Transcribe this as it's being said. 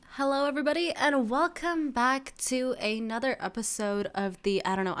everybody, and welcome back to another episode of the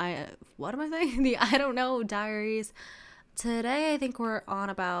I Don't Know Diaries. Today, I think we're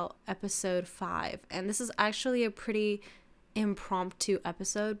on about episode 5, and this is actually a pretty impromptu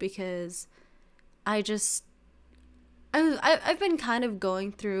episode because I've been kind of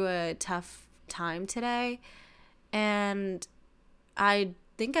going through a tough time today, and I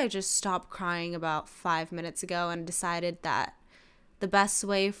think I just stopped crying about 5 minutes ago and decided that the best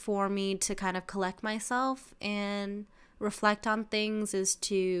way for me to kind of collect myself and reflect on things is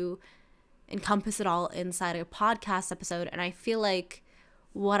to encompass it all inside a podcast episode. And I feel like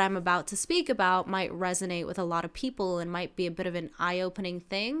what I'm about to speak about might resonate with a lot of people and might be a bit of an eye-opening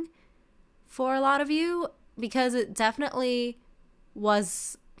thing for a lot of you, because it definitely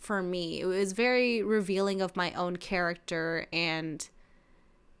was for me. It was very revealing of my own character, and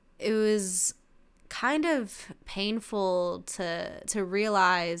it was kind of painful to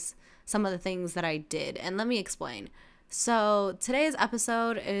realize some of the things that I did. And let me explain. So today's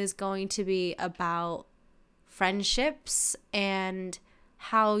episode is going to be about friendships and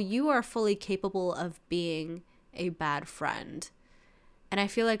how you are fully capable of being a bad friend. And I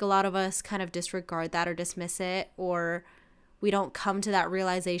feel like a lot of us kind of disregard that or dismiss it, or we don't come to that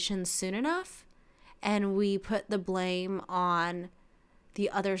realization soon enough, and we put the blame on the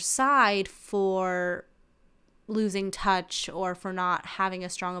other side for losing touch, or for not having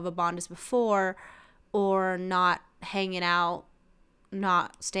as strong of a bond as before, or not hanging out,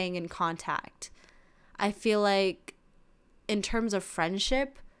 not staying in contact. I feel like in terms of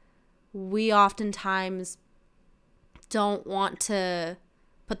friendship, we oftentimes don't want to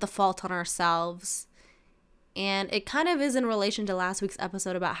put the fault on ourselves. And it kind of is in relation to last week's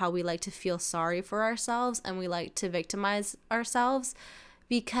episode about how we like to feel sorry for ourselves and we like to victimize ourselves,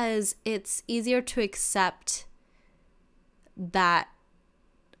 because it's easier to accept that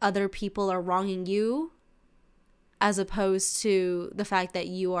other people are wronging you as opposed to the fact that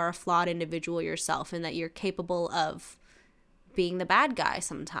you are a flawed individual yourself and that you're capable of being the bad guy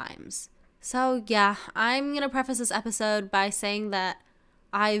sometimes. So yeah, I'm going to preface this episode by saying that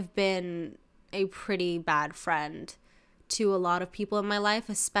I've been a pretty bad friend to a lot of people in my life,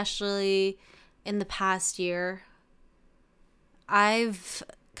 especially in the past year. I've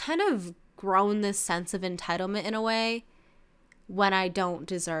kind of grown this sense of entitlement in a way when I don't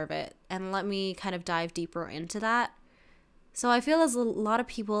deserve it. And let me kind of dive deeper into that. So I feel as a lot of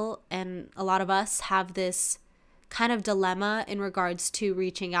people and a lot of us have this kind of dilemma in regards to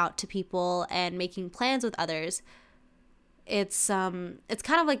reaching out to people and making plans with others. It's kind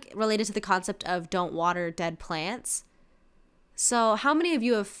of like related to the concept of don't water dead plants. So how many of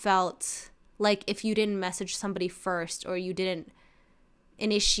you have felt like if you didn't message somebody first, or you didn't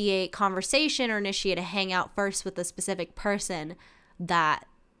initiate conversation or initiate a hangout first with a specific person, that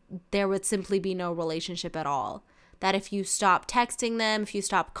there would simply be no relationship at all? That if you stop texting them, if you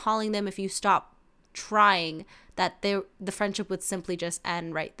stop calling them, if you stop trying, that the friendship would simply just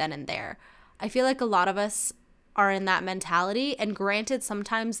end right then and there. I feel like a lot of us are in that mentality, and granted,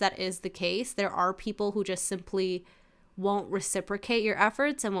 sometimes that is the case. There are people who just simply won't reciprocate your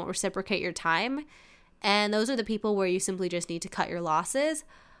efforts and won't reciprocate your time, and those are the people where you simply just need to cut your losses.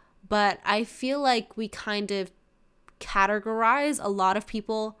 But I feel like we kind of categorize a lot of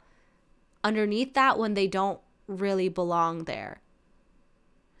people underneath that when they don't really belong there.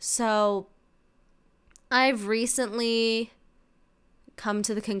 So I've recently come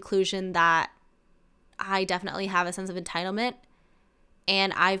to the conclusion that I definitely have a sense of entitlement,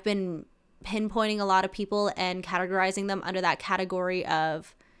 and I've been pinpointing a lot of people and categorizing them under that category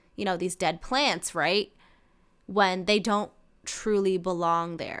of, these dead plants, right? When they don't truly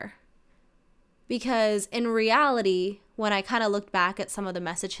belong there. Because in reality, when I kind of looked back at some of the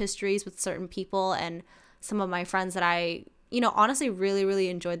message histories with certain people and some of my friends that I, honestly really, really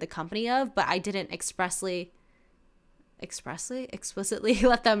enjoyed the company of, but I didn't explicitly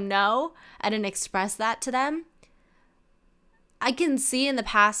let them know. I didn't express that to them. I can see in the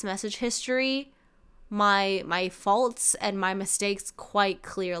past message history my faults and my mistakes quite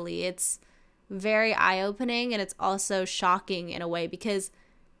clearly. It's very eye-opening, and it's also shocking in a way, because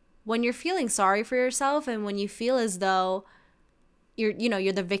when you're feeling sorry for yourself and when you feel as though you're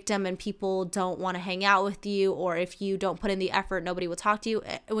the victim and people don't want to hang out with you, or if you don't put in the effort, nobody will talk to you.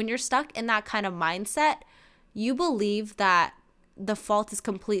 When you're stuck in that kind of mindset, you believe that the fault is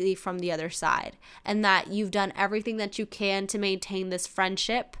completely from the other side, and that you've done everything that you can to maintain this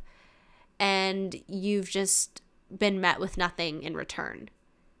friendship, and you've just been met with nothing in return.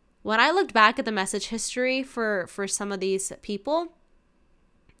 When I looked back at the message history for some of these people,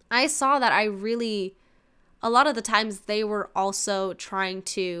 I saw that I really a lot of the times they were also trying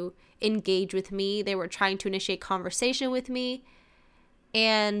to engage with me. They were trying to initiate conversation with me.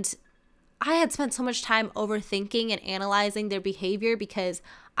 And I had spent so much time overthinking and analyzing their behavior because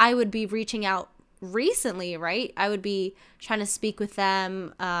I would be reaching out recently, right? I would be trying to speak with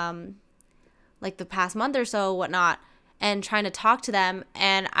them like the past month or so, whatnot, and trying to talk to them.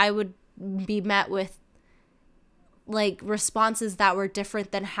 And I would be met with like responses that were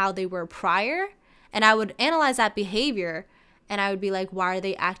different than how they were prior. And I would analyze that behavior and I would be like, why are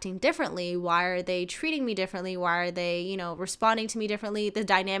they acting differently? Why are they treating me differently? Why are they, responding to me differently? The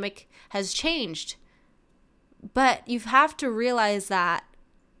dynamic has changed. But you have to realize that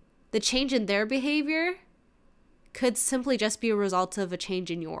the change in their behavior could simply just be a result of a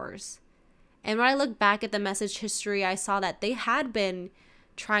change in yours. And when I look back at the message history, I saw that they had been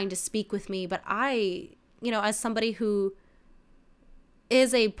trying to speak with me, but I, as somebody who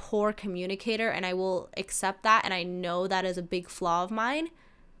is a poor communicator, and I will accept that, and I know that is a big flaw of mine,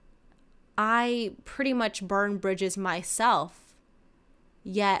 I pretty much burn bridges myself.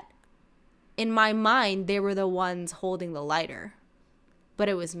 Yet, in my mind, they were the ones holding the lighter. But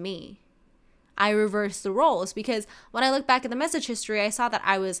it was me. I reversed the roles because when I look back at the message history, I saw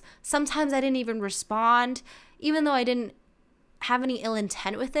that sometimes I didn't even respond, even though I didn't have any ill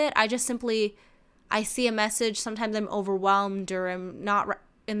intent with it. I see a message, sometimes I'm overwhelmed or I'm not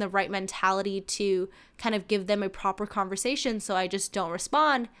in the right mentality to kind of give them a proper conversation, so I just don't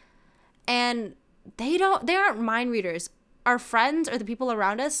respond. And they aren't mind readers. Our friends or the people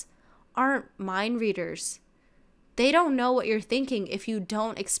around us aren't mind readers. They don't know what you're thinking if you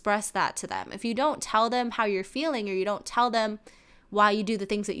don't express that to them. If you don't tell them how you're feeling or you don't tell them why you do the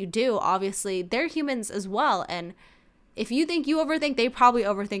things that you do, obviously they're humans as well. And if you think you overthink, they probably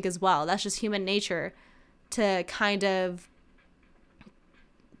overthink as well. That's just human nature to kind of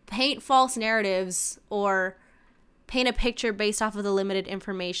paint false narratives or paint a picture based off of the limited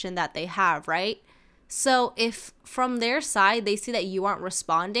information that they have, right? So if from their side they see that you aren't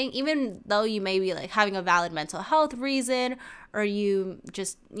responding, even though you may be like having a valid mental health reason, or you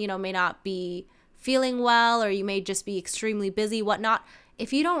just, may not be feeling well, or you may just be extremely busy, whatnot,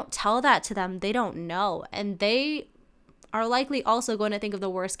 if you don't tell that to them, they don't know. And they are likely also going to think of the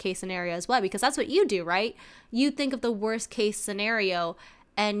worst case scenario as well, because that's what you do, right? You think of the worst case scenario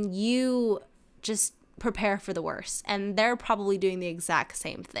and you just prepare for the worst. And they're probably doing the exact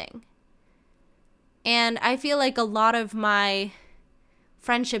same thing. And I feel like a lot of my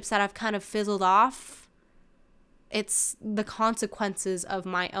friendships that have kind of fizzled off, it's the consequences of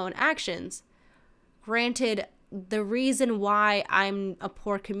my own actions. Granted, the reason why I'm a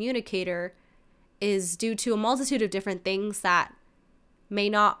poor communicator is due to a multitude of different things that may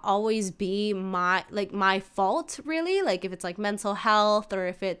not always be my fault, really. Like if it's like mental health, or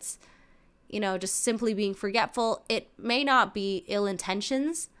if it's, just simply being forgetful, it may not be ill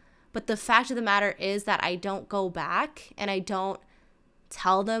intentions. But the fact of the matter is that I don't go back and I don't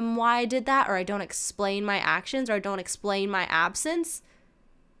tell them why I did that, or I don't explain my actions, or I don't explain my absence.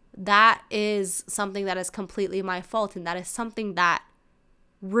 That is something that is completely my fault, and that is something that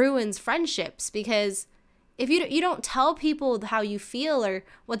ruins friendships, because if you don't tell people how you feel or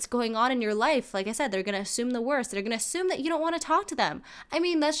what's going on in your life, like I said, they're going to assume the worst. They're going to assume that you don't want to talk to them. I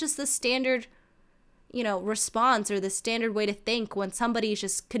mean, that's just the standard, response, or the standard way to think when somebody's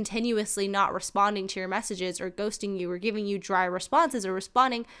just continuously not responding to your messages, or ghosting you, or giving you dry responses, or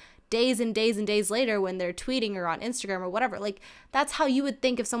responding days and days and days later when they're tweeting or on Instagram or whatever. Like, that's how you would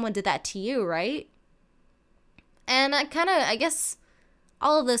think if someone did that to you, right? And I guess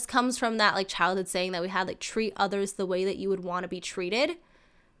all of this comes from that like childhood saying that we had, like, treat others the way that you would want to be treated,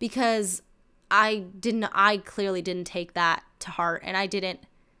 because I clearly didn't take that to heart, and I didn't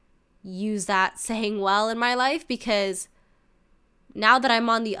use that saying well in my life, because now that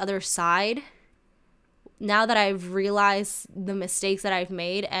I'm on the other side, now that I've realized the mistakes that I've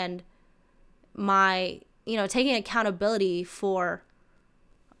made, and my, taking accountability for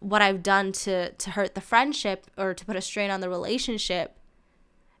what I've done to hurt the friendship or to put a strain on the relationship,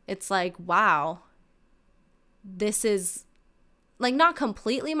 it's like, wow, this is like not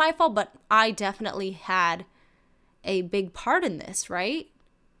completely my fault, but I definitely had a big part in this, right?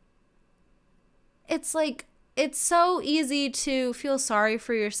 It's like, it's so easy to feel sorry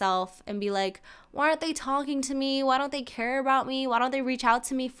for yourself and be like, why aren't they talking to me? Why don't they care about me? Why don't they reach out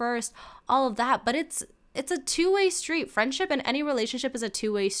to me first? All of that. But it's a two-way street. Friendship and any relationship is a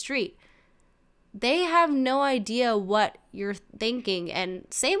two-way street. They have no idea what you're thinking, and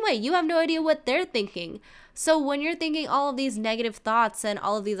same way, you have no idea what they're thinking. So when you're thinking all of these negative thoughts and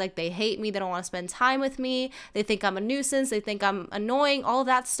all of these, like, they hate me, they don't want to spend time with me, they think I'm a nuisance, they think I'm annoying, all of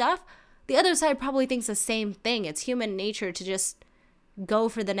that stuff, the other side probably thinks the same thing. It's human nature to just go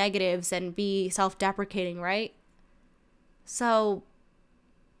for the negatives and be self-deprecating, right? So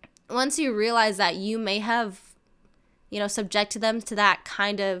once you realize that you may have, subjected them to that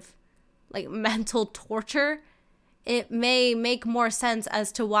kind of like mental torture, it may make more sense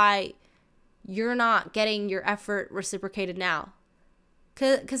as to why you're not getting your effort reciprocated now.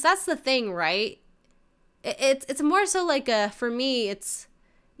 Cause that's the thing, right? It's more so like for me, it's,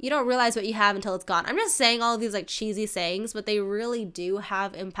 you don't realize what you have until it's gone. I'm just saying all of these like cheesy sayings, but they really do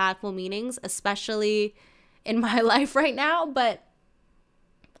have impactful meanings, especially in my life right now. But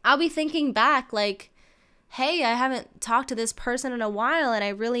I'll be thinking back like, hey, I haven't talked to this person in a while and I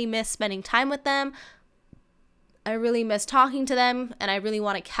really miss spending time with them. I really miss talking to them and I really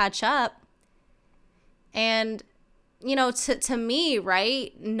want to catch up. And, to me,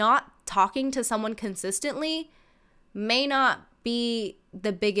 right, not talking to someone consistently may not be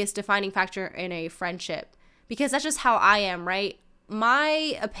the biggest defining factor in a friendship, because that's just how I am, right?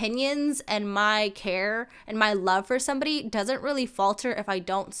 My opinions and my care and my love for somebody doesn't really falter if I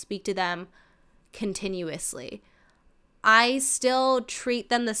don't speak to them continuously. I still treat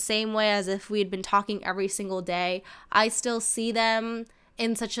them the same way as if we'd been talking every single day. I still see them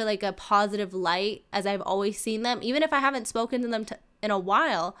in such a positive light as I've always seen them, even if I haven't spoken to them in a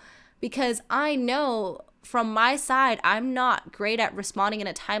while, because I know from my side, I'm not great at responding in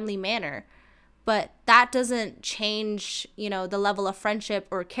a timely manner, but that doesn't change, the level of friendship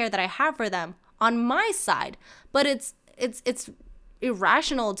or care that I have for them on my side. But it's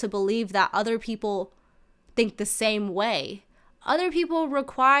irrational to believe that other people think the same way. Other people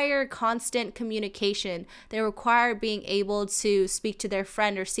require constant communication. They require being able to speak to their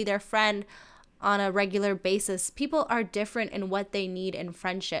friend or see their friend on a regular basis. People are different in what they need in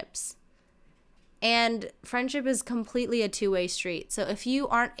friendships. And friendship is completely a two-way street. So if you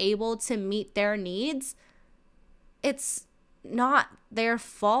aren't able to meet their needs, it's not their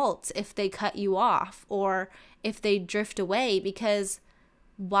fault if they cut you off or if they drift away, because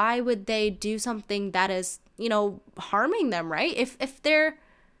why would they do something that is, harming them, right? If they're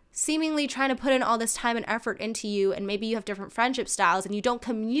seemingly trying to put in all this time and effort into you, and maybe you have different friendship styles and you don't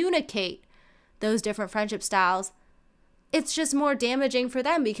communicate those different friendship styles, it's just more damaging for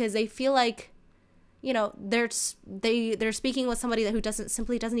them because they feel like, they're speaking with somebody who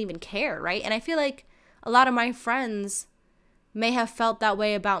doesn't even care, right? And I feel like a lot of my friends may have felt that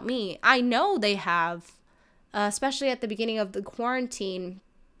way about me. I know they have, especially at the beginning of the quarantine.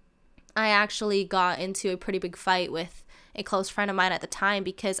 I actually got into a pretty big fight with a close friend of mine at the time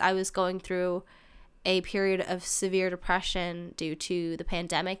because I was going through a period of severe depression due to the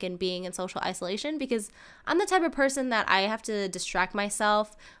pandemic and being in social isolation, because I'm the type of person that I have to distract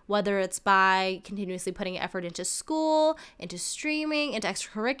myself, whether it's by continuously putting effort into school, into streaming, into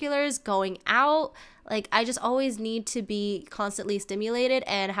extracurriculars, going out. Like, I just always need to be constantly stimulated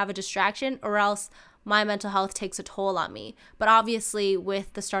and have a distraction, or else my mental health takes a toll on me. But obviously,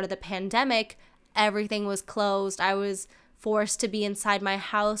 with the start of the pandemic, everything was closed. I was forced to be inside my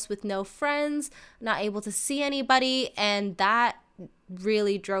house with no friends, not able to see anybody, and that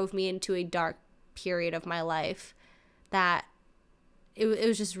really drove me into a dark period of my life that it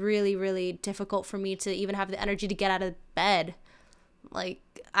was just really, really difficult for me to even have the energy to get out of bed. Like,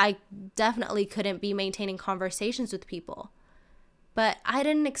 I definitely couldn't be maintaining conversations with people. But I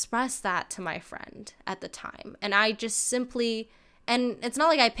didn't express that to my friend at the time. And I just simply, and it's not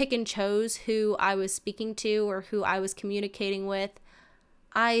like I pick and chose who I was speaking to or who I was communicating with.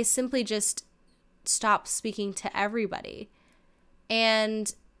 I simply just stopped speaking to everybody.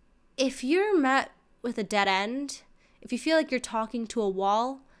 And if you're met with a dead end, if you feel like you're talking to a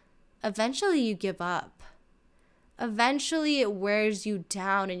wall, eventually you give up. Eventually it wears you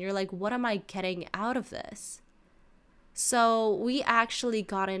down and you're like, what am I getting out of this? So we actually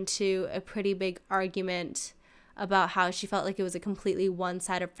got into a pretty big argument about how she felt like it was a completely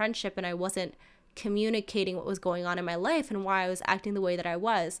one-sided friendship and I wasn't communicating what was going on in my life and why I was acting the way that I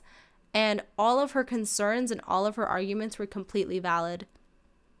was. And all of her concerns and all of her arguments were completely valid.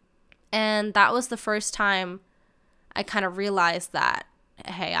 And that was the first time I kind of realized that,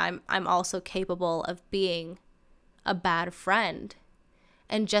 hey, I'm also capable of being a bad friend.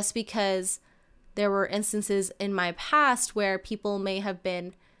 And just because there were instances in my past where people may have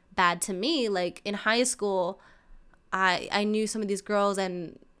been bad to me, like in high school, I knew some of these girls,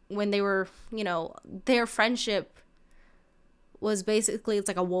 and when they were, their friendship was basically, it's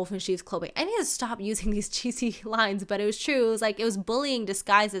like a wolf in sheep's clothing. I need to stop using these cheesy lines, but it was true. It was like, it was bullying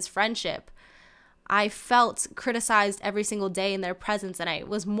disguised as friendship. I felt criticized every single day in their presence, and I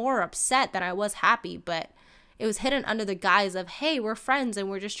was more upset than I was happy, but it was hidden under the guise of, hey, we're friends and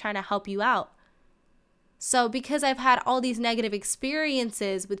we're just trying to help you out. So because I've had all these negative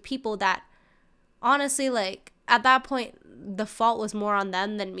experiences with people that honestly, like, at that point, the fault was more on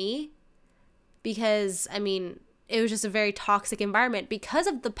them than me. Because, I mean, it was just a very toxic environment. Because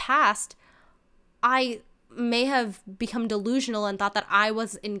of the past, I may have become delusional and thought that I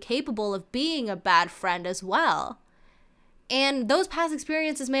was incapable of being a bad friend as well. And those past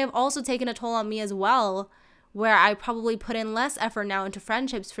experiences may have also taken a toll on me as well, where I probably put in less effort now into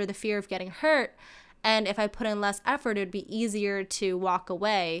friendships for the fear of getting hurt. And if I put in less effort, it would be easier to walk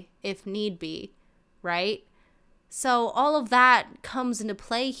away if need be, right? So all of that comes into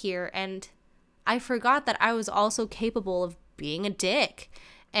play here, and I forgot that I was also capable of being a dick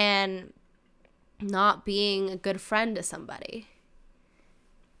and not being a good friend to somebody.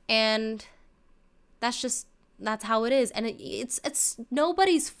 And that's how it is. And it's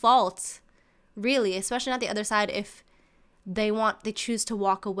nobody's fault, really, especially not the other side, if they choose to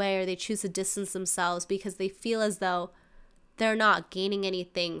walk away or they choose to distance themselves because they feel as though they're not gaining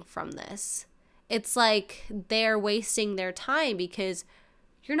anything from this. It's like they're wasting their time because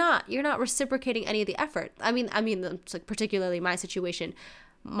you're not reciprocating any of the effort. I mean, it's like particularly my situation.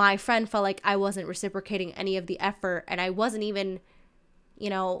 My friend felt like I wasn't reciprocating any of the effort, and I wasn't even,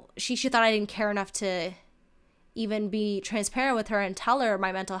 she thought I didn't care enough to even be transparent with her and tell her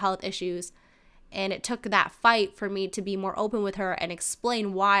my mental health issues. And it took that fight for me to be more open with her and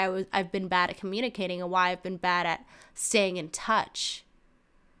explain why I've been bad at communicating and why I've been bad at staying in touch.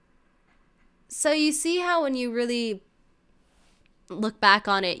 So you see how when you really look back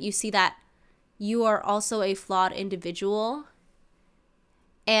on it, you see that you are also a flawed individual.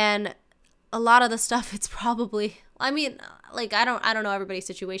 And a lot of the stuff, it's probably, I don't know everybody's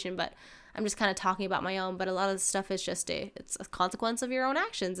situation, but I'm just kind of talking about my own. But a lot of the stuff is just it's a consequence of your own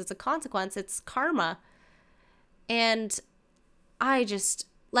actions. It's a consequence. It's karma. And I just,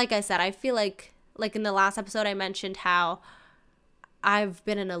 like I said, I feel like in the last episode, I mentioned how I've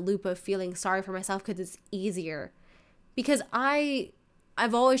been in a loop of feeling sorry for myself because it's easier. Because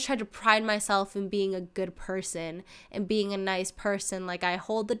I've always tried to pride myself in being a good person and being a nice person. Like, I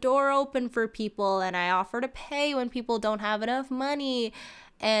hold the door open for people and I offer to pay when people don't have enough money.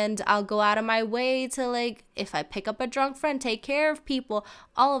 And I'll go out of my way to, like, if I pick up a drunk friend, take care of people,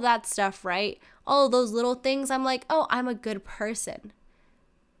 all of that stuff, right? All of those little things, I'm like, oh, I'm a good person.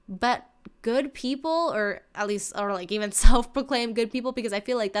 But good people, or like even self-proclaimed good people, because I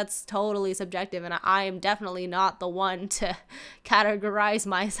feel like that's totally subjective, and I am definitely not the one to categorize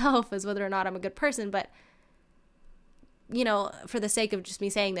myself as whether or not I'm a good person. But, for the sake of just me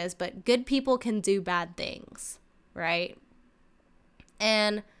saying this, but good people can do bad things, right?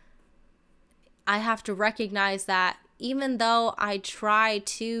 And I have to recognize that even though I try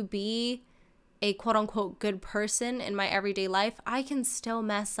to be a quote-unquote good person in my everyday life, I can still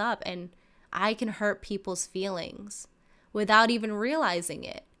mess up and I can hurt people's feelings without even realizing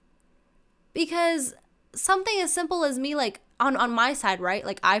it. Because something as simple as me, like, on my side, right?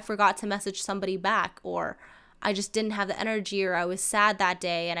 Like, I forgot to message somebody back, or I just didn't have the energy, or I was sad that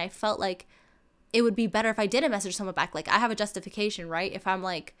day and I felt like it would be better if I didn't message someone back. Like, I have a justification, right? If I'm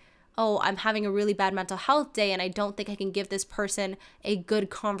like, oh, I'm having a really bad mental health day and I don't think I can give this person a good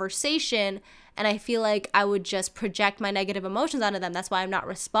conversation, and I feel like I would just project my negative emotions onto them, that's why I'm not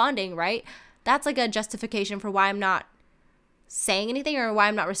responding, right? That's like a justification for why I'm not saying anything or why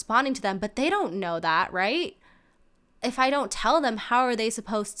I'm not responding to them. But they don't know that, right? If I don't tell them, how are they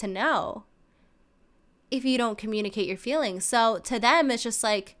supposed to know if you don't communicate your feelings? So to them, it's just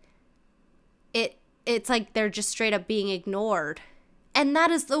like, it's like they're just straight up being ignored. And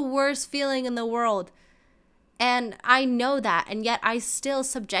that is the worst feeling in the world. And I know that. And yet I still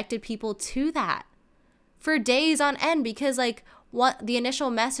subjected people to that for days on end, because like what the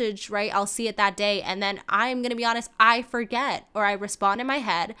initial message, right? I'll see it that day. And then I'm going to be honest, I forget, or I respond in my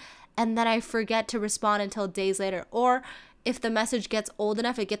head and then I forget to respond until days later. Or if the message gets old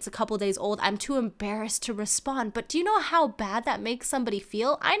enough, it gets a couple days old, I'm too embarrassed to respond. But do you know how bad that makes somebody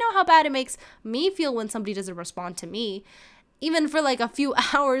feel? I know how bad it makes me feel when somebody doesn't respond to me, even for like a few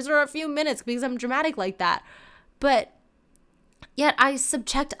hours or a few minutes, because I'm dramatic like that. But yet I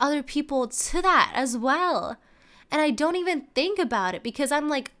subject other people to that as well. And I don't even think about it, because I'm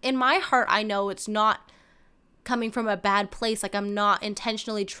like, in my heart, I know it's not coming from a bad place. Like, I'm not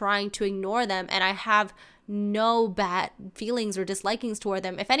intentionally trying to ignore them, and I have no bad feelings or dislikings toward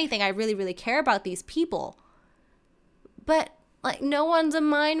them. If anything, I really, really care about these people. But like, no one's a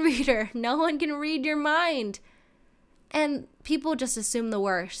mind reader. No one can read your mind. And people just assume the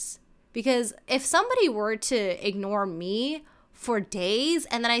worst. Because if somebody were to ignore me for days,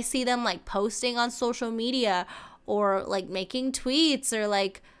 and then I see them like posting on social media or like making tweets or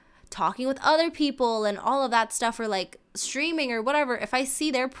like talking with other people and all of that stuff, or like streaming or whatever, if I see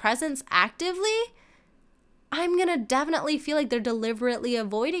their presence actively, I'm gonna definitely feel like they're deliberately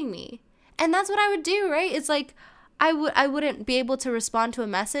avoiding me. And that's what I would do, right? It's like I wouldn't be able to respond to a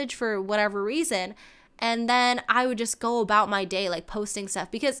message for whatever reason, and then I would just go about my day like posting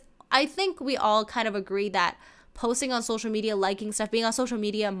stuff, because I think we all kind of agree that posting on social media, liking stuff, being on social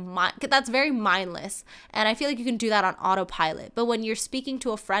media, that's very mindless. And I feel like you can do that on autopilot. But when you're speaking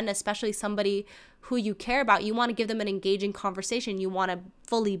to a friend, especially somebody who you care about, you want to give them an engaging conversation. You want to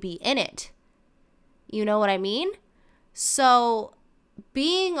fully be in it. You know what I mean? So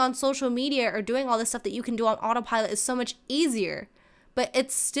being on social media or doing all this stuff that you can do on autopilot is so much easier. But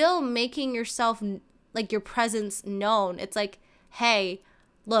it's still making yourself, like, your presence known. It's like, hey,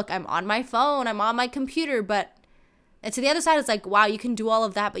 look, I'm on my phone, I'm on my computer, but... And to the other side, it's like, wow, you can do all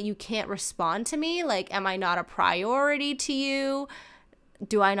of that, but you can't respond to me? Like, am I not a priority to you?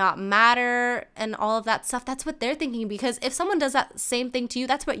 Do I not matter? And all of that stuff. That's what they're thinking, because if someone does that same thing to you,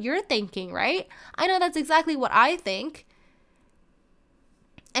 that's what you're thinking, right? I know that's exactly what I think.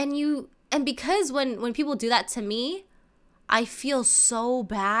 And because when people do that to me, I feel so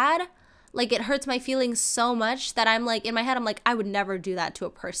bad. Like, it hurts my feelings so much that I'm like, in my head, I'm like, I would never do that to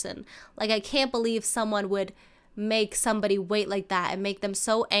a person. Like, I can't believe someone would make somebody wait like that and make them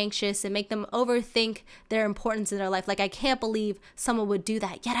so anxious and make them overthink their importance in their life. Like, I can't believe someone would do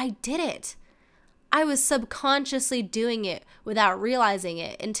that. Yet I did it. I was subconsciously doing it without realizing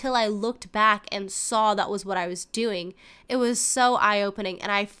it until I looked back and saw that was what I was doing. It was so eye-opening,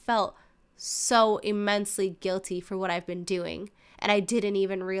 and I felt so immensely guilty for what I've been doing, and I didn't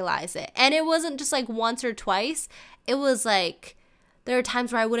even realize it. And it wasn't just like once or twice. It was like, there are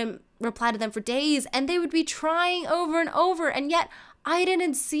times where I wouldn't reply to them for days, and they would be trying over and over, and yet I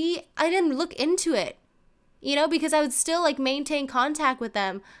didn't look into it, you know, because I would still like maintain contact with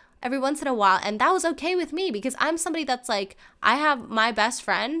them every once in a while, and that was okay with me, because I'm somebody that's like, I have my best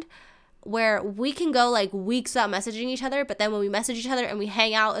friend where we can go like weeks without messaging each other, but then when we message each other and we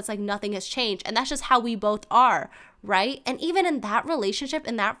hang out, it's like nothing has changed, and that's just how we both are, right? And even in that relationship,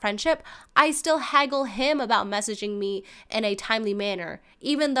 in that friendship, I still haggle him about messaging me in a timely manner,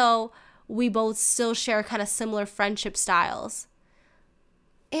 even though we both still share kind of similar friendship styles.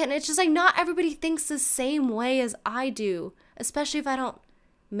 And it's just like, not everybody thinks the same way as I do, especially if I don't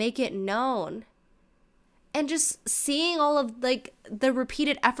make it known. And just seeing all of like the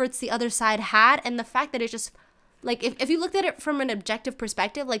repeated efforts the other side had, and the fact that it just like, if you looked at it from an objective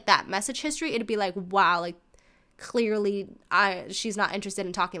perspective, like that message history, it'd be like, wow, like clearly she's not interested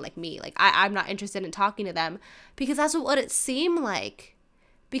in talking like me. Like I'm not interested in talking to them, because that's what it seemed like.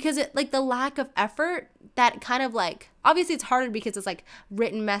 Because it, like, the lack of effort, that kind of like, obviously it's harder because it's like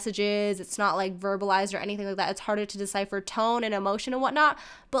written messages, it's not like verbalized or anything like that. It's harder to decipher tone and emotion and whatnot.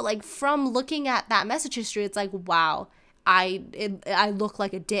 But like, from looking at that message history, it's like, wow, I look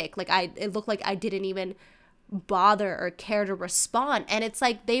like a dick. Like it looked like I didn't even bother or care to respond. And it's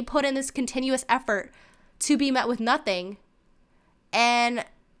like, they put in this continuous effort to be met with nothing. And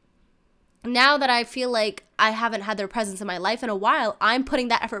now that I feel like I haven't had their presence in my life in a while, I'm putting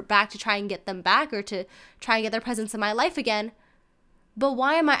that effort back to try and get them back, or to try and get their presence in my life again. But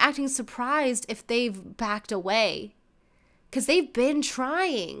why am I acting surprised if they've backed away? Because they've been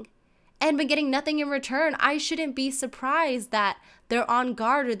trying and been getting nothing in return. I shouldn't be surprised that they're on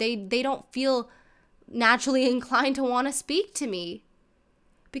guard, or they don't feel naturally inclined to want to speak to me.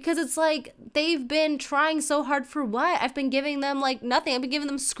 Because it's like, they've been trying so hard for what? I've been giving them like nothing. I've been giving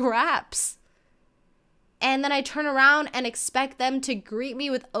them scraps. And then I turn around and expect them to greet me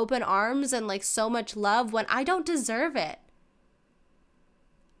with open arms and like so much love when I don't deserve it.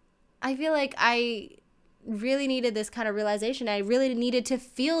 I feel like I really needed this kind of realization. I really needed to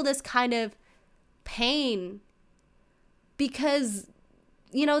feel this kind of pain, because,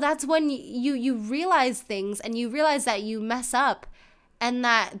 you know, that's when you realize things, and you realize that you mess up, and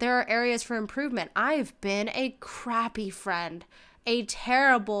that there are areas for improvement. I've been a crappy friend, a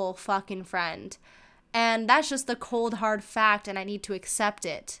terrible fucking friend. And that's just the cold, hard fact, and I need to accept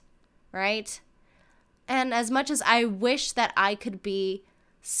it, right? And as much as I wish that I could be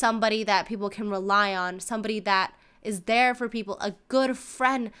somebody that people can rely on, somebody that is there for people, a good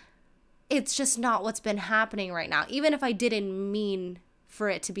friend, it's just not what's been happening right now. Even if I didn't mean for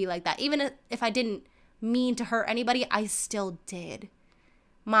it to be like that, even if I didn't mean to hurt anybody, I still did.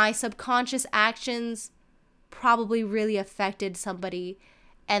 My subconscious actions probably really affected somebody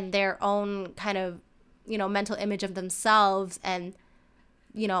and their own kind of, you know, mental image of themselves, and,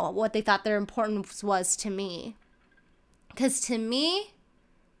 you know, what they thought their importance was to me. Because to me,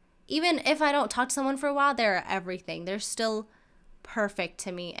 even if I don't talk to someone for a while, they're everything. They're still perfect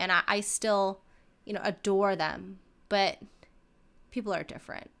to me, and I still, adore them. But people are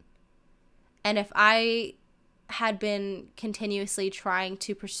different. And if I had been continuously trying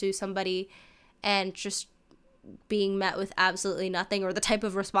to pursue somebody and just being met with absolutely nothing, or the type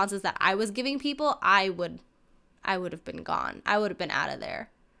of responses that I was giving people, I would have been gone. I would have been out of there,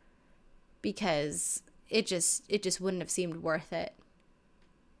 because it just wouldn't have seemed worth it.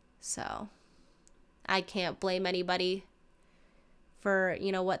 So I can't blame anybody for,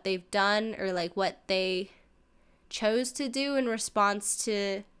 what they've done, or like what they chose to do in response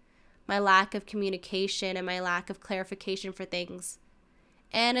to my lack of communication and my lack of clarification for things.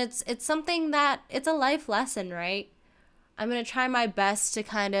 And it's something that, it's a life lesson, right? I'm going to try my best to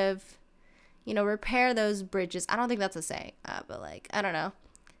kind of, repair those bridges. I don't think that's a saying, but like, I don't know.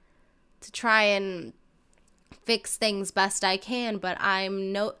 To try and fix things best I can, but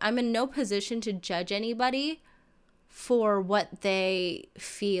I'm in no position to judge anybody for what they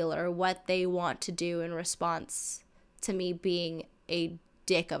feel or what they want to do in response to me being a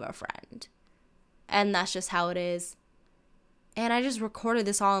dick of a friend. And that's just how it is. And I just recorded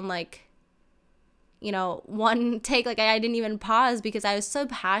this all in like, one take. Like I didn't even pause, because I was so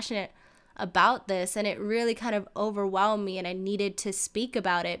passionate about this, and it really kind of overwhelmed me, and I needed to speak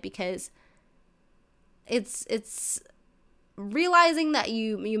about it, because it's realizing that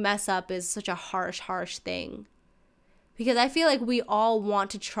you mess up is such a harsh thing. Because I feel like we all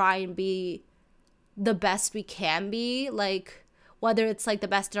want to try and be the best we can be, like whether it's like the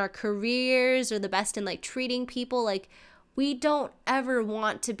best in our careers or the best in like treating people. Like we don't ever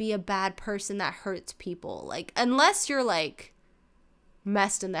want to be a bad person that hurts people. Like unless you're like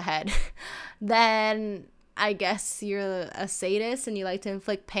messed in the head, then I guess you're a sadist and you like to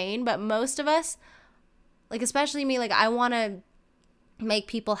inflict pain. But most of us, like especially me, like I want to make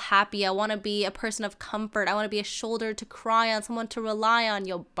people happy. I want to be a person of comfort. I want to be a shoulder to cry on, someone to rely on,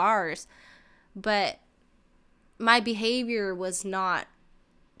 bars. But my behavior was not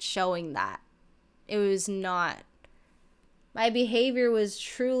showing that. It was not. My behavior was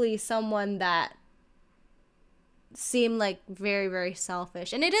truly someone that seemed like very, very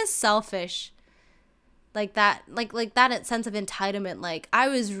selfish. And it is selfish. Like that, like that sense of entitlement. Like I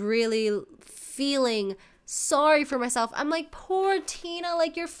was really feeling sorry for myself. I'm like, poor Tina,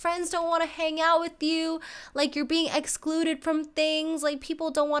 like your friends don't want to hang out with you. Like you're being excluded from things. Like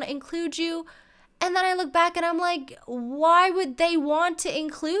people don't want to include you. And then I look back and I'm like, why would they want to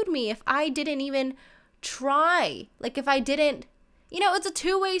include me if I didn't even try? Like if I didn't, it's a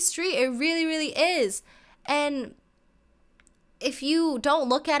two-way street. It really, really is. And if you don't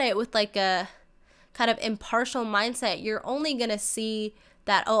look at it with like a kind of impartial mindset, you're only going to see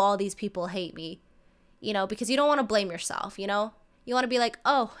that, oh, all these people hate me, because you don't want to blame yourself, you want to be like,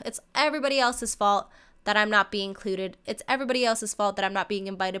 oh, it's everybody else's fault that I'm not being included. It's everybody else's fault that I'm not being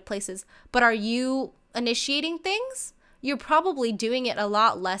invited places. But are you initiating things? You're probably doing it a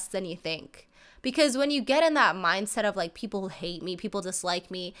lot less than you think. Because when you get in that mindset of like people hate me, people dislike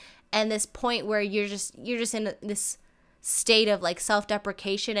me, and this point where you're just in this state of like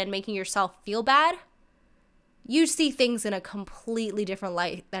self-deprecation and making yourself feel bad, you see things in a completely different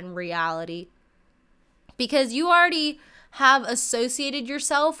light than reality. Because you already have associated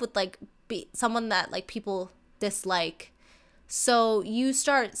yourself with like someone that like people dislike. So you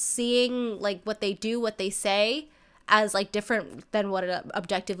start seeing like what they do, what they say as like different than what it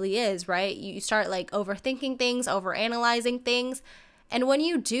objectively is, right? You start like overthinking things, overanalyzing things. And when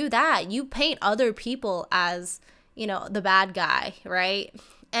you do that, you paint other people as, the bad guy, right?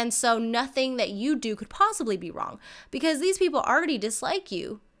 And so nothing that you do could possibly be wrong, because these people already dislike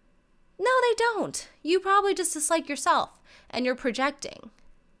you. No, they don't. You probably just dislike yourself and you're projecting.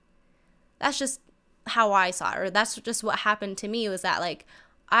 That's just how I saw it, or that's just what happened to me, was that like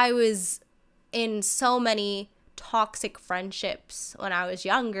I was in so many toxic friendships when I was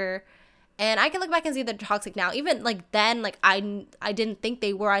younger, and I can look back and see they're toxic now. Even like then, like I didn't think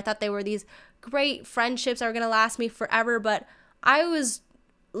they were. I thought they were these great friendships that were gonna last me forever, but I was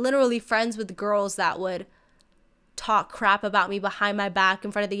literally friends with girls that would talk crap about me behind my back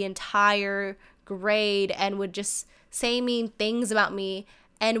in front of the entire grade, and would just say mean things about me,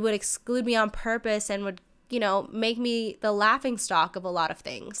 and would exclude me on purpose, and would, make me the laughing stock of a lot of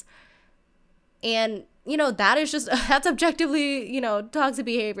things. And, that is just, that's objectively, toxic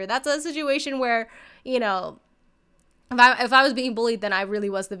behavior. That's a situation where, if I was being bullied, then I really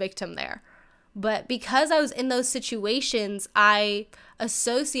was the victim there. But because I was in those situations, I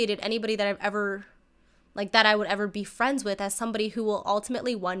associated anybody that that I would ever be friends with as somebody who will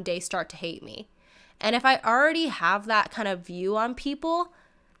ultimately one day start to hate me. And if I already have that kind of view on people,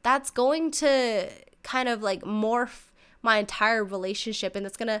 that's going to kind of like morph my entire relationship, and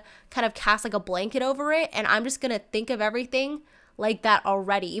it's going to kind of cast like a blanket over it. And I'm just going to think of everything like that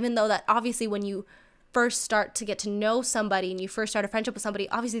already, even though that obviously when you first start to get to know somebody and you first start a friendship with somebody,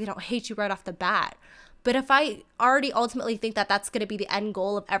 obviously they don't hate you right off the bat. But if I already ultimately think that that's going to be the end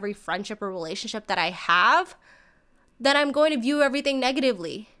goal of every friendship or relationship that I have, then I'm going to view everything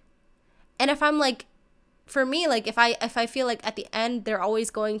negatively. And if I'm like, for me, like if I feel like at the end they're always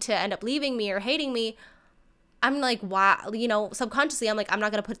going to end up leaving me or hating me, I'm like, wow, you know, subconsciously I'm like, I'm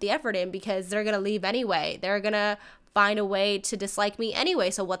not going to put the effort in because they're going to leave anyway. They're going to find a way to dislike me anyway.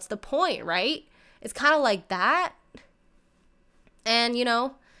 So what's the point, right? It's kind of like that. And, you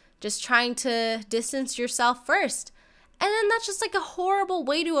know, just trying to distance yourself first. And then that's just like a horrible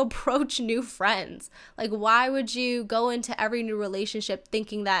way to approach new friends. Like, why would you go into every new relationship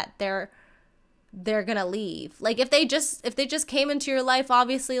thinking that they're gonna leave? Like, if they just came into your life,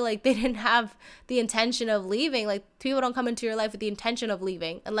 obviously, like, they didn't have the intention of leaving. Like, people don't come into your life with the intention of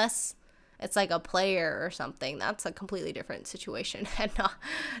leaving unless it's like a player or something. That's a completely different situation and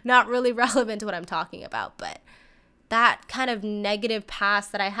not really relevant to what I'm talking about. But that kind of negative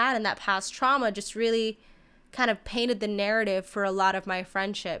past that I had and that past trauma just really kind of painted the narrative for a lot of my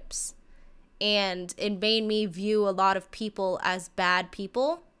friendships. And it made me view a lot of people as bad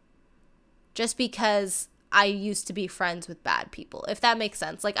people just because I used to be friends with bad people, if that makes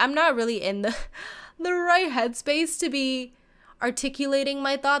sense. Like, I'm not really in the right headspace to be articulating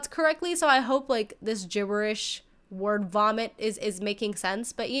my thoughts correctly. So I hope like this gibberish word vomit is making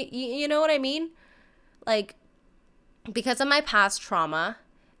sense. But you know what I mean? Like, because of my past trauma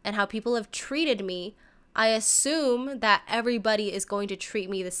and how people have treated me, I assume that everybody is going to treat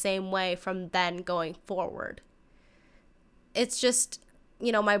me the same way from then going forward. It's just,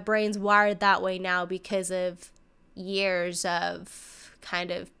 you know, my brain's wired that way now because of years of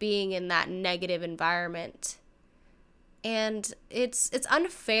kind of being in that negative environment. And it's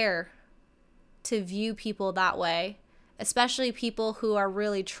unfair to view people that way, especially people who are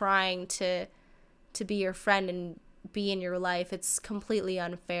really trying to be your friend and be in your life. It's completely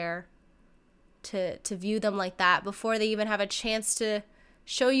unfair to view them like that before they even have a chance to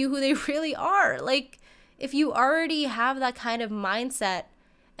show you who they really are. Like, if you already have that kind of mindset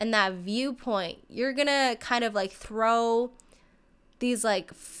and that viewpoint, you're gonna kind of like throw these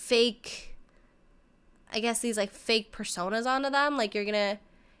like fake, I guess these like fake personas onto them. Like, you're gonna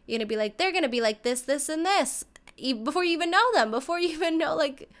be like, they're gonna be like this, this, and this before you even know them, before you even know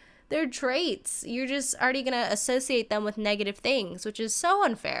like their traits. You're just already gonna associate them with negative things, which is so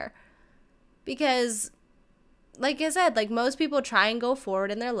unfair. Because, like I said, like most people try and go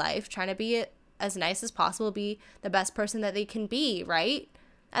forward in their life, trying to be as nice as possible, be the best person that they can be, right?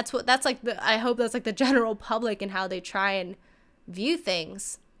 I hope that's like the general public and how they try and view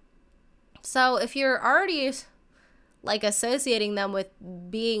things. So if you're already like associating them with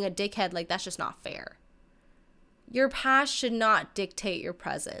being a dickhead, like that's just not fair. Your past should not dictate your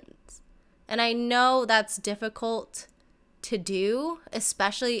present. And I know that's difficult to do,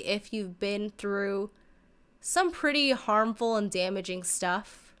 especially if you've been through some pretty harmful and damaging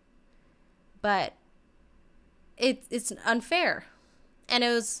stuff. But it's unfair. And it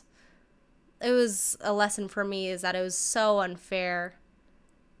was a lesson for me, is that it was so unfair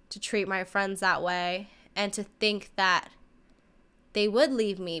to treat my friends that way and to think that they would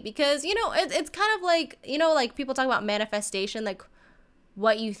leave me. Because, you know, it's kind of like, you know, like people talk about manifestation, like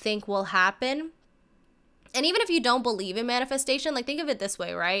what you think will happen. And even if you don't believe in manifestation, like think of it this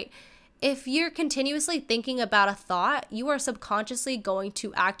way, right? If you're continuously thinking about a thought, you are subconsciously going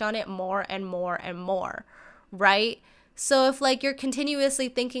to act on it more and more and more, right? So if like you're continuously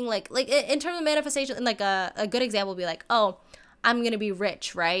thinking like in terms of manifestation, and like a good example would be like, oh, I'm going to be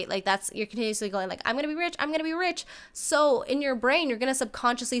rich, right? Like you're continuously going like, I'm going to be rich, I'm going to be rich. So in your brain, you're going to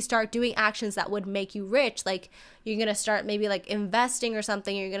subconsciously start doing actions that would make you rich. Like you're going to start maybe like investing or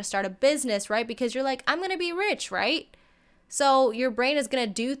something. You're going to start a business, right? Because you're like, I'm going to be rich, right? So your brain is going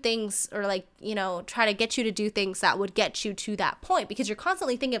to do things, or like, you know, try to get you to do things that would get you to that point because you're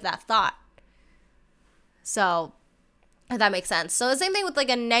constantly thinking of that thought. So if that makes sense. So the same thing with like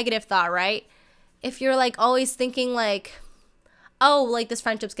a negative thought, right? If you're like always thinking like, oh, like this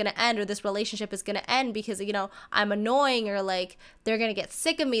friendship's going to end, or this relationship is going to end because, you know, I'm annoying, or like they're going to get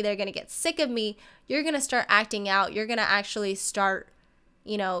sick of me, you're going to start acting out. You're going to actually start,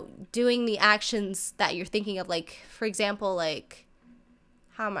 you know, doing the actions that you're thinking of. Like, for example, like,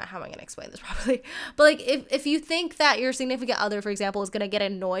 how am I going to explain this properly? But like, if you think that your significant other, for example, is going to get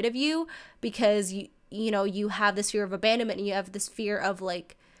annoyed of you because you know, you have this fear of abandonment and you have this fear of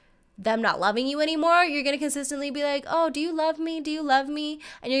like them not loving you anymore, you're going to consistently be like, oh, do you love me? Do you love me?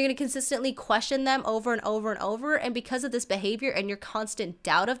 And you're going to consistently question them over and over and over. And because of this behavior and your constant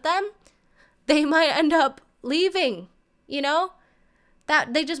doubt of them, they might end up leaving, you know?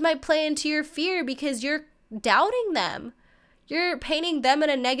 That they just might play into your fear because you're doubting them. You're painting them in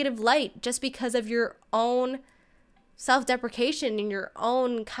a negative light just because of your own self-deprecation and your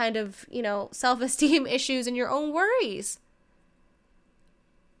own kind of, self-esteem issues and your own worries.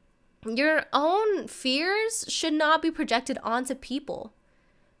 Your own fears should not be projected onto people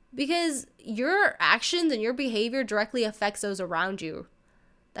because your actions and your behavior directly affects those around you.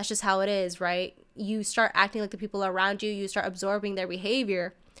 That's just how it is, right? You start acting like the people around you, you start absorbing their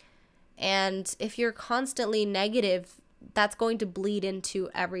behavior. And if you're constantly negative, that's going to bleed into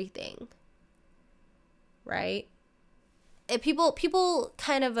everything, right? People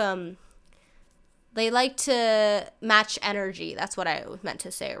kind of, they like to match energy. That's what I meant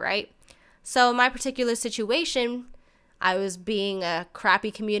to say, right? So in my particular situation, I was being a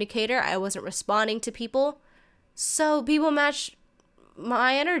crappy communicator. I wasn't responding to people. So people matched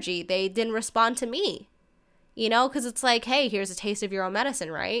my energy. They didn't respond to me, because it's like, hey, here's a taste of your own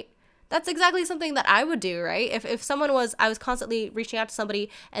medicine, right? That's exactly something that I would do, right? If I was constantly reaching out to somebody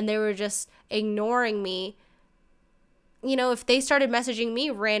and they were just ignoring me, if they started messaging me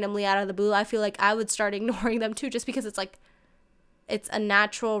randomly out of the blue, I feel like I would start ignoring them too, just because it's a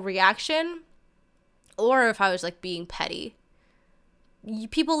natural reaction. Or if I was being petty.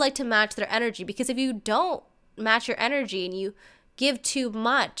 People like to match their energy, because if you don't match your energy and you give too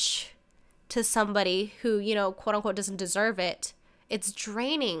much to somebody who, quote unquote doesn't deserve it, it's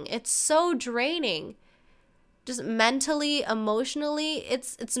draining. It's so draining. Just mentally, emotionally,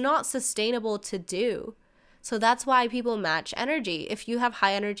 it's not sustainable to do. So that's why people match energy. If you have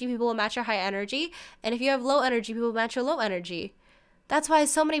high energy, people will match your high energy. And if you have low energy, people will match your low energy. That's why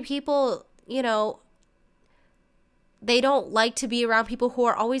so many people, they don't like to be around people who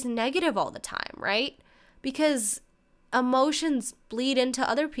are always negative all the time, right? Because emotions bleed into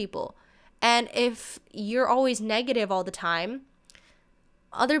other people. And if you're always negative all the time,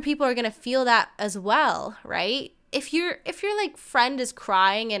 other people are going to feel that as well, right? If your friend is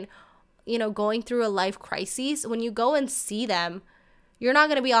crying and going through a life crisis, when you go and see them, you're not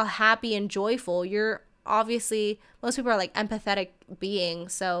going to be all happy and joyful. You're obviously, most people are empathetic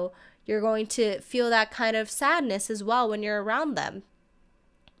beings, so you're going to feel that kind of sadness as well when you're around them.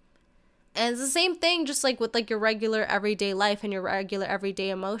 And it's the same thing just with your regular everyday life and your regular everyday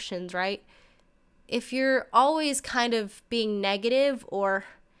emotions, right? If you're always kind of being negative or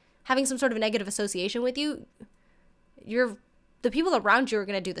having some sort of negative association with you, the people around you are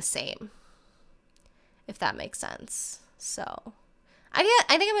going to do the same, if that makes sense. So I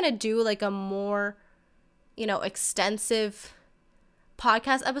think I'm going to do a more, extensive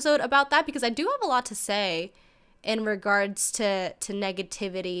podcast episode about that, because I do have a lot to say in regards to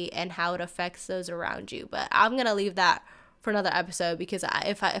negativity and how it affects those around you. But I'm going to leave that for another episode, because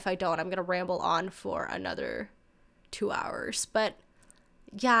if I don't, I'm going to ramble on for another 2 hours. But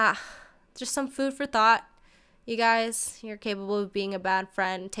yeah, just some food for thought. You guys, you're capable of being a bad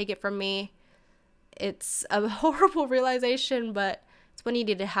friend. Take it from me. It's a horrible realization, but it's one you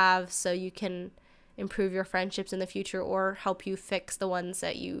need to have so you can improve your friendships in the future or help you fix the ones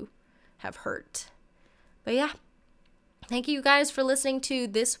that you have hurt. But yeah, thank you guys for listening to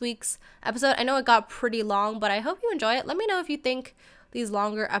this week's episode. I know it got pretty long, but I hope you enjoy it. Let me know if you think these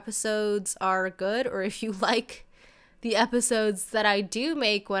longer episodes are good, or if you like the episodes that I do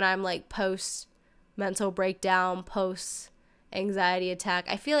make when I'm post mental breakdown, post anxiety attack.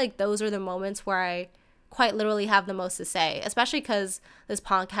 I feel like those are the moments where I quite literally have the most to say, especially because this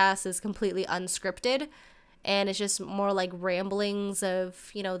podcast is completely unscripted and it's just more ramblings of,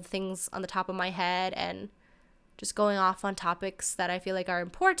 things on the top of my head and just going off on topics that I feel like are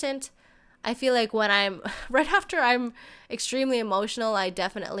important. I feel like when right after I'm extremely emotional,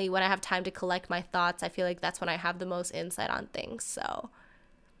 when I have time to collect my thoughts, I feel like that's when I have the most insight on things. So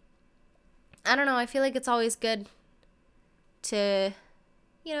I don't know. I feel like it's always good to,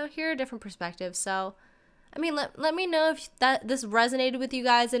 hear a different perspective. So, let me know if this resonated with you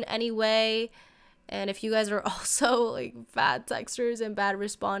guys in any way. And if you guys are also bad texters and bad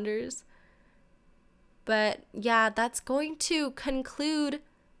responders. But yeah, that's going to conclude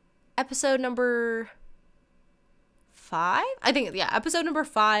episode number 5. I think, yeah, episode number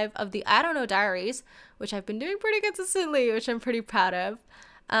 5 of the I Don't Know Diaries, which I've been doing pretty consistently, which I'm pretty proud of.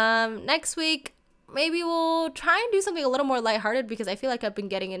 Next week, maybe we'll try and do something a little more lighthearted, because I feel like I've been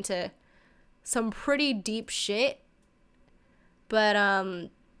getting into some pretty deep shit. But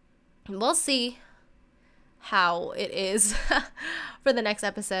we'll see. how it is for the next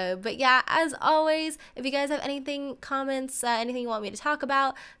episode. But yeah, as always, if you guys have anything, comments, anything you want me to talk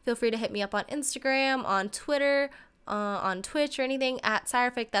about, feel free to hit me up on Instagram, on Twitter, on Twitch, or anything at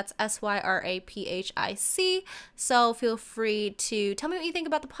Syraphic. That's SYRAPHIC. So feel free to tell me what you think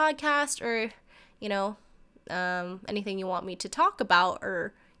about the podcast, or anything you want me to talk about,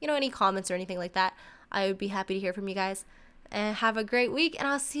 or any comments or anything like that. I would be happy to hear from you guys. And have a great week, and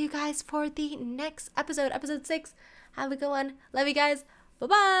I'll see you guys for the next episode 6. Have a good one. Love you guys.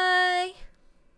 Bye-bye.